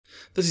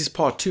This is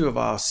part 2 of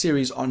our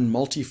series on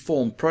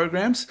multi-form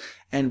programs,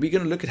 and we're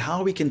going to look at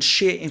how we can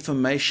share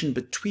information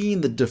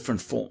between the different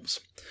forms.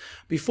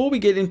 Before we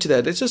get into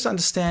that, let's just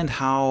understand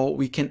how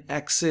we can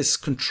access,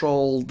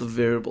 control the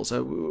variables.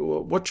 So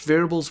what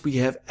variables we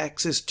have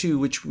access to,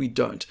 which we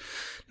don't.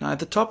 Now at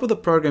the top of the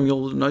program,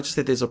 you'll notice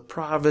that there's a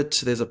private,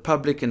 there's a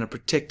public, and a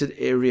protected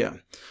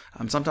area.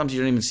 Sometimes you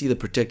don't even see the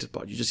protected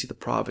part, you just see the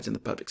private and the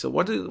public. So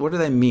what do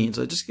they mean?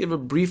 So just give a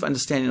brief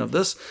understanding of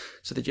this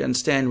so that you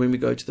understand when we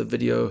go to the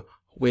video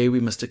where we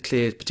must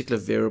declare particular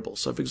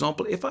variables. So for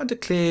example, if I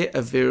declare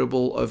a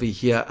variable over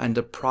here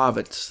under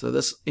private, so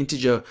this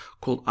integer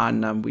called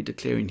inum we're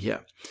declaring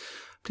here,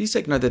 please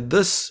take note that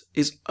this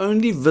is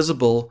only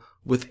visible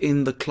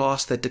within the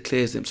class that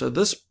declares them. So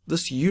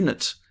this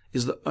unit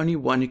is the only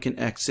one who can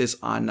access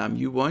inum.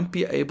 You won't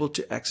be able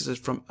to access it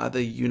from other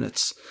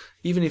units,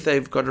 even if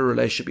they've got a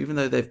relationship, even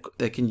though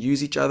they can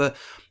use each other.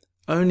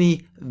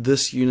 Only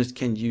this unit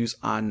can use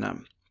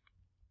inum.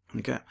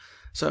 Okay.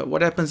 So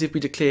what happens if we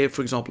declare,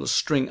 for example, a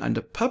string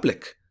under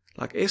public,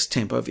 like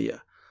stemp over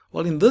here?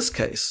 Well, in this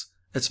case,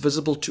 it's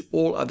visible to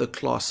all other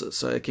classes.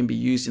 So it can be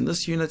used in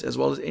this unit as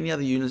well as any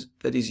other unit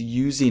that is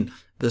using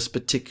this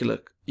particular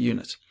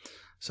unit.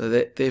 So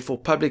that, therefore,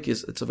 public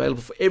it's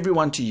available for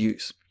everyone to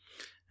use.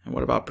 And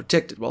what about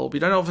protected? Well, we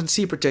don't often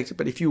see protected,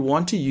 but if you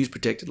want to use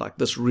protected, like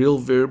this real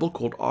variable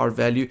called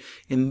rValue,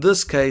 in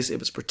this case,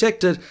 if it's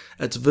protected,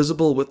 it's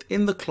visible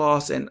within the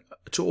class and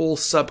to all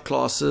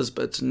subclasses,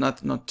 but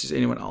not to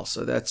anyone else.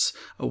 So that's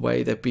a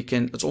way that we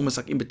can, it's almost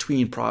like in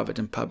between private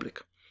and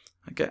public.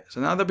 Okay,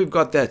 so now that we've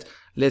got that,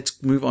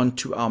 let's move on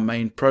to our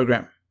main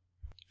program.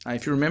 Now,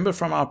 if you remember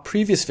from our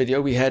previous video,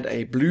 we had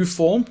a blue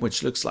form,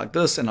 which looks like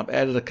this, and I've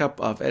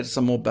added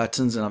some more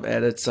buttons, and I've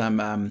added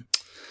some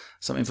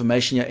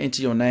information here,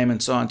 enter your name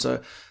and so on.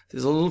 So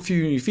there's a little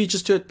few new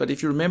features to it, but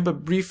if you remember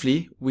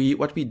briefly,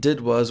 what we did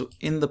was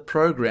in the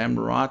program,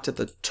 right at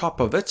the top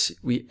of it,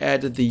 we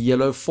added the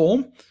yellow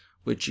form,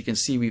 which you can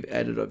see we've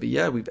added over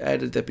here. We've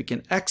added that we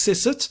can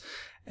access it,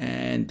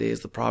 and there's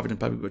the private and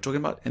public we were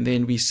talking about. And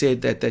then we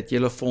said that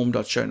yellow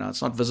form.show. Now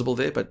it's not visible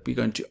there, but we're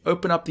going to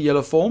open up the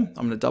yellow form.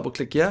 I'm going to double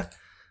click here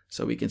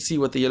so we can see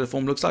what the yellow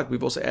form looks like.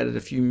 We've also added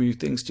a few new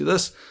things to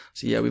this.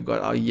 So yeah, we've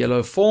got our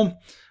yellow form.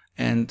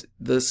 And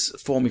this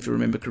form, if you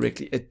remember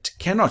correctly, it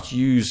cannot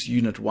use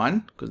unit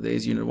 1 because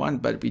there's unit 1,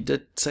 but we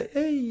did say,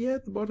 hey, yeah,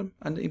 at the bottom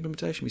under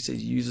implementation, we said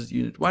uses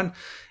unit 1,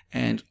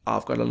 and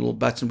I've got a little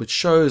button which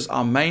shows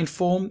our main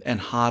form and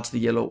hides the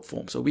yellow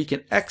form. So we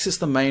can access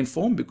the main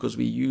form because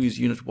we use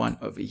unit 1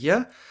 over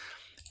here,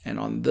 and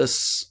on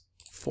this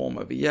form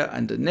over here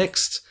under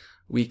next,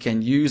 we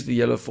can use the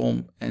yellow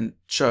form and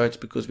show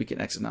it because we can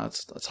access. Now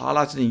it's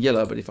highlighted in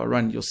yellow, but if I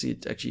run, you'll see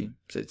it actually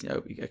says,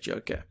 actually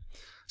okay.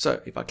 So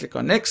if I click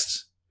on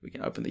next, we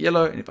can open the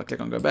yellow, and if I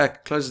click on go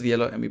back, closes the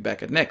yellow, and we're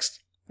back at next.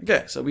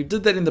 Okay, so we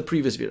did that in the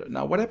previous video.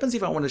 Now what happens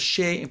if I want to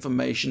share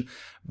information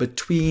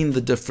between the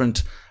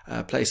different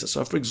places?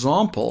 So for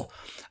example,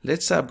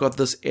 let's say I've got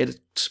this edit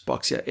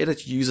box here, edit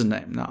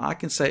username. Now I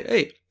can say,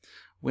 hey,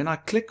 when I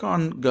click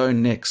on go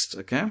next,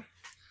 okay,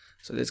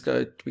 so let's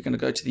go, we're going to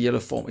go to the yellow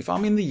form. If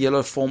I'm in the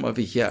yellow form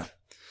over here,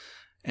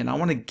 and I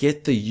want to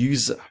get the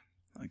user,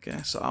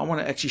 okay, so I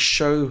want to actually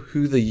show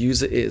who the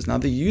user is. Now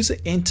the user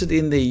entered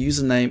in their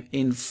username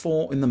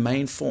in the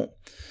main form.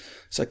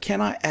 So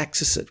can I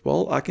access it?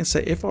 Well, I can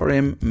say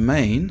frm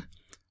main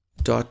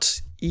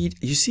dot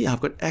you see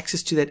I've got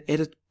access to that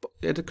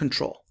edit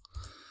control.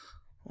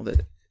 Or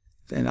that,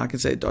 then I can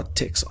say dot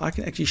text. So I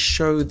can actually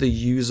show the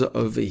user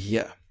over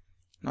here.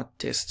 Not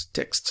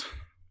text.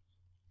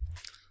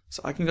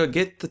 So I can go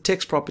get the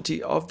text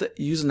property of the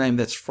username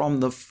that's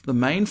from the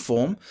main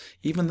form.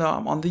 Even though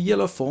I'm on the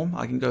yellow form,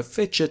 I can go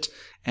fetch it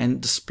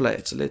and display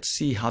it. So let's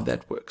see how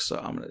that works. So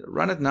I'm going to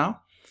run it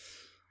now.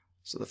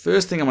 So the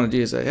first thing I'm going to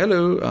do is say,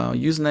 hello,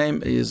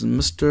 username is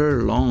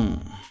Mr.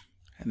 Long.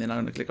 And then I'm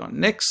going to click on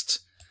next.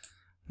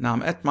 Now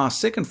I'm at my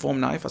second form.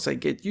 Now if I say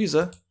get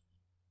user,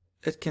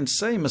 it can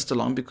say Mr.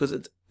 Long because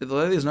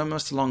although there's no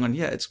Mr. Long on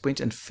here, it's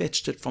went and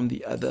fetched it from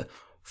the other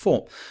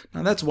form.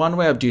 Now that's one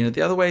way of doing it.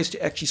 The other way is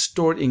to actually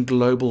store it in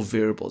global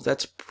variables.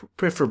 That's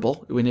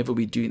preferable whenever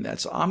we're doing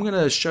that. So I'm going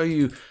to show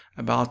you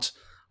about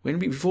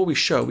before we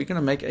show, we're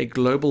going to make a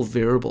global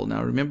variable.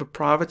 Now remember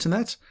private in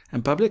that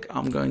and public.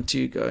 I'm going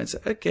to go and say,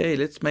 okay,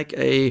 let's make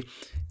a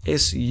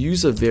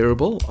suser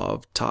variable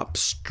of type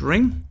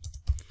string.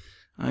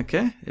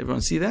 Okay,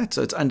 everyone see that?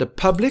 So it's under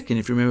public, and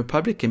if you remember,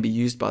 public can be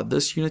used by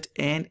this unit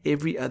and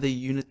every other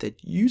unit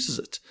that uses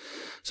it.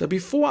 So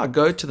before I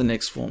go to the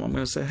next form, I'm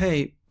going to say,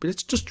 hey,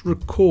 let's just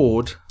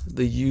record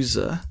the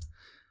user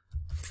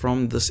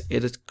from this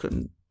edit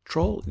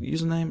control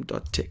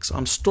username.text. So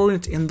I'm storing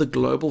it in the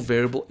global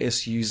variable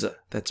suser.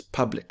 That's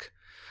public.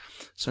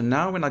 So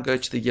now when I go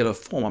to the yellow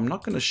form, I'm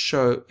not going to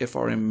show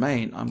frm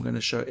main. I'm going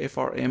to show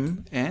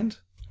frm, and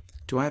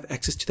do I have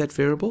access to that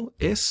variable?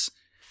 S.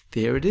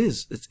 There it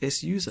is. It's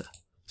suser.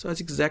 So it's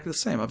exactly the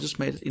same. I've just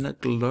made it in a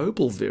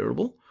global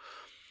variable.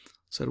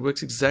 So it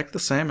works exactly the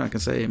same. I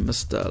can say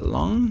Mr.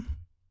 Long.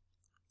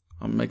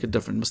 I'll make it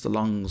different. Mr.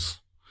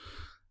 Longs.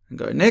 And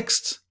go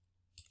next.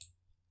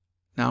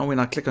 now when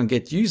I click on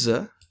get user,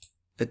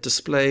 it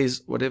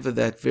displays whatever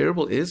that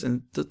variable is,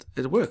 and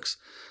it works.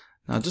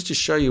 Now just to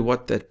show you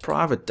what that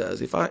private does,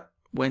 if I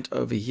went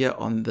over here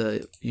on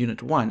the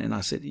unit 1 and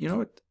I said, you know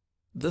what,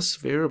 this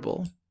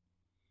variable,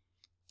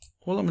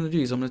 all I'm going to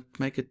do is I'm going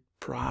to make it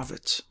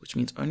private, which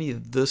means only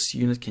this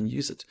unit can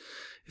use it.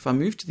 If I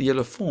move to the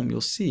yellow form,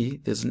 you'll see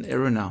there's an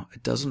error now.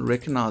 It doesn't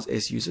recognize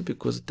suser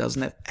because it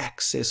doesn't have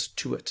access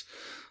to it.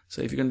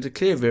 So if you're going to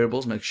declare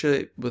variables, make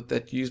sure with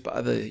that used by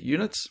other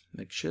units,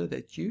 make sure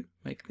that you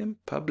make them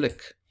public.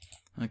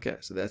 Okay,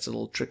 so that's a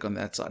little trick on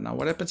that side. Now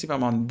what happens if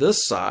I'm on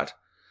this side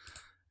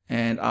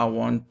and I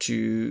want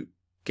to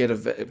get a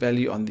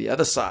value on the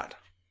other side?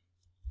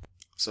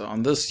 So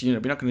on this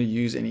unit, we're not going to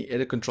use any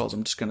edit controls.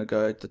 I'm just going to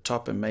go at the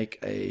top and make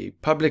a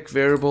public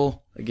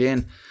variable.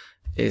 Again,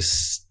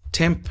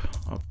 temp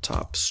of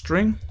type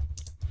string.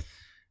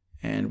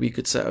 And we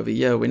could say over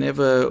here,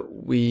 whenever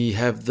we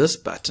have this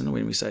button,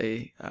 when we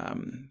say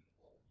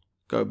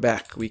go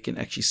back, we can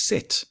actually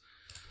set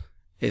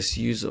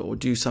suser or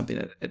do something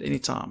at any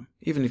time.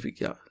 Even if we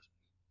go,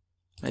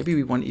 maybe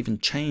we want to even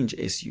change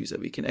suser,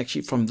 we can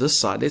actually from this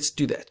side, let's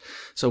do that.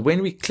 So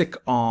when we click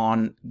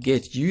on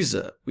get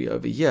user, we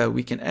over here,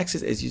 we can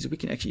access suser, we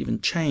can actually even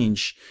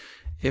change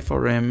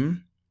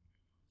frm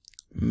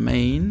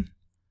main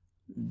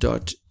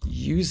dot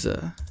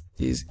user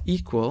is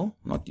equal,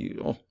 not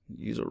you, oh,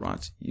 user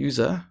right,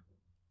 user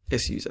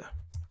suser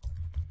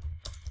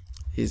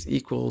is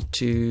equal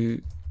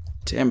to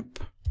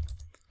temp.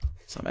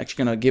 So I'm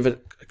actually going to give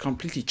it a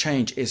completely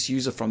change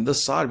suser from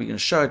this side. We're going to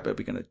show it, but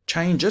we're going to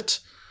change it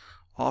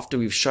after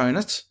we've shown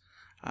it.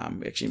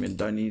 We actually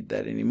don't need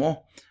that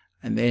anymore.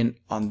 And then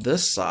on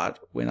this side,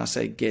 when I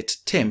say get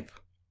temp,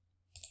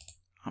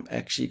 I'm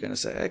actually going to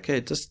say, okay,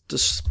 just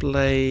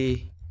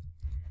display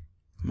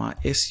my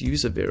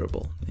suser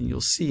variable, and you'll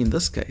see in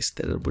this case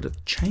that it would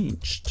have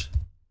changed.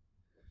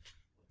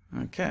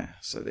 Okay,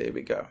 so there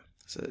we go.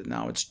 So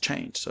now it's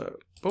changed. So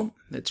boom,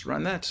 let's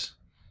run that.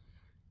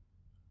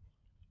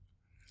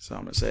 So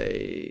I'm going to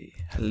say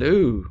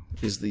hello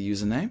is the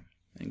username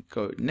and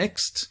go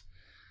next.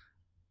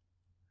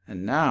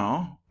 And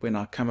now when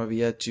I come over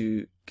here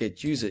to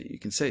get user, you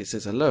can see it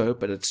says hello,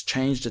 but it's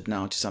changed it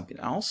now to something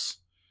else.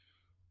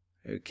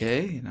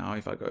 Okay, now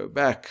if I go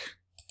back,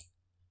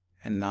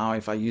 and now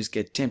if I use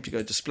get temp to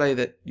go display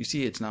that, you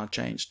see it's now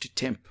changed to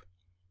temp.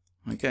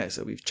 Okay,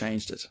 so we've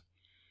changed it.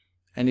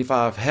 And if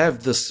I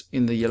have this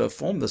in the yellow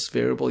form, this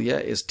variable here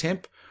is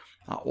temp,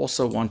 I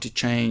also want to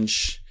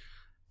change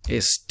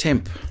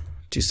temp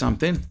to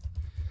something.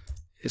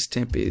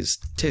 Temp is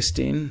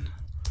testing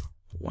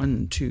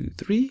 1 2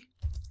 3.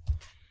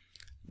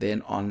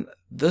 Then on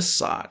this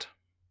side,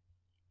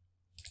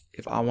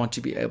 if I want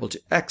to be able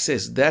to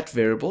access that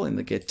variable in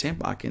the get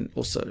temp, I can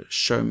also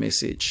show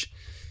message.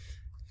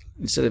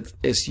 Instead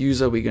of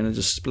suser, we're going to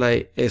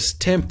display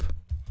temp,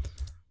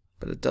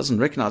 but it doesn't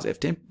recognize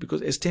ftemp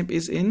because temp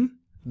is in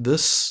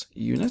this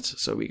unit.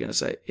 So we're going to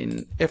say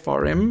in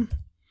frm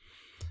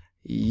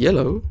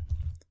yellow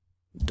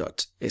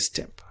dot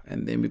temp,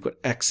 and then we've got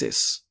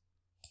access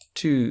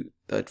to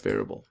that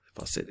variable.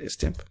 If I said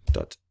temp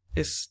dot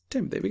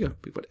temp, there we go,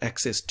 we've got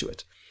access to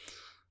it.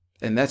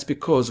 And that's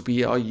because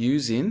we are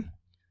using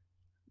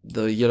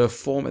the yellow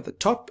form at the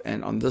top,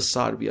 and on this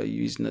side we are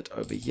using it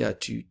over here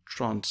to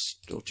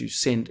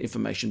send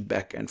information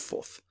back and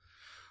forth.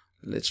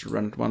 Let's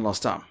run it one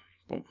last time.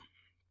 Boom.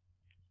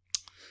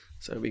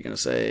 So we're going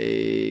to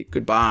say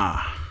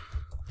goodbye,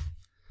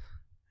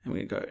 and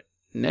we're going to go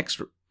next.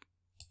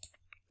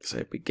 So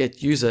if we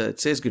get user,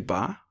 it says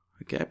goodbye.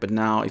 Okay, but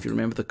now if you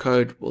remember, the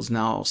code was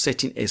now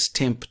setting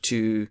temp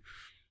to,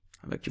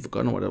 I've actually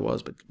forgotten what it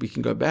was, but we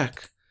can go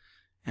back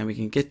and we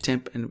can get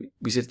temp, and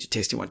we set it to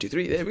testing 1 2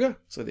 3. There we go.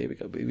 So there we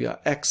go. We are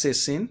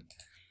accessing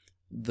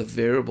the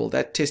variable.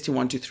 That testing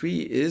 1 2 3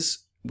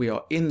 is, we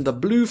are in the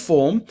blue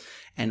form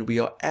and we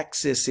are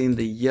accessing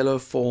the yellow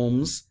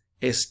form's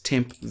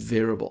temp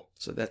variable.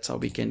 So that's how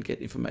we can get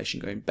information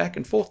going back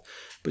and forth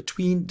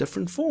between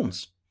different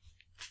forms.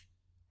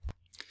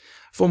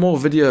 For more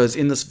videos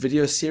in this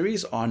video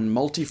series on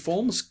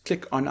multi-forms,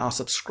 click on our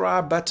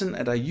subscribe button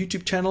at our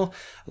YouTube channel,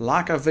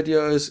 like our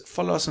videos,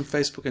 follow us on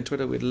Facebook and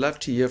Twitter. We'd love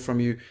to hear from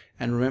you.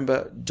 And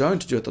remember,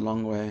 don't do it the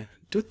long way,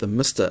 do it the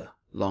Mr.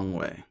 Long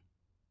way.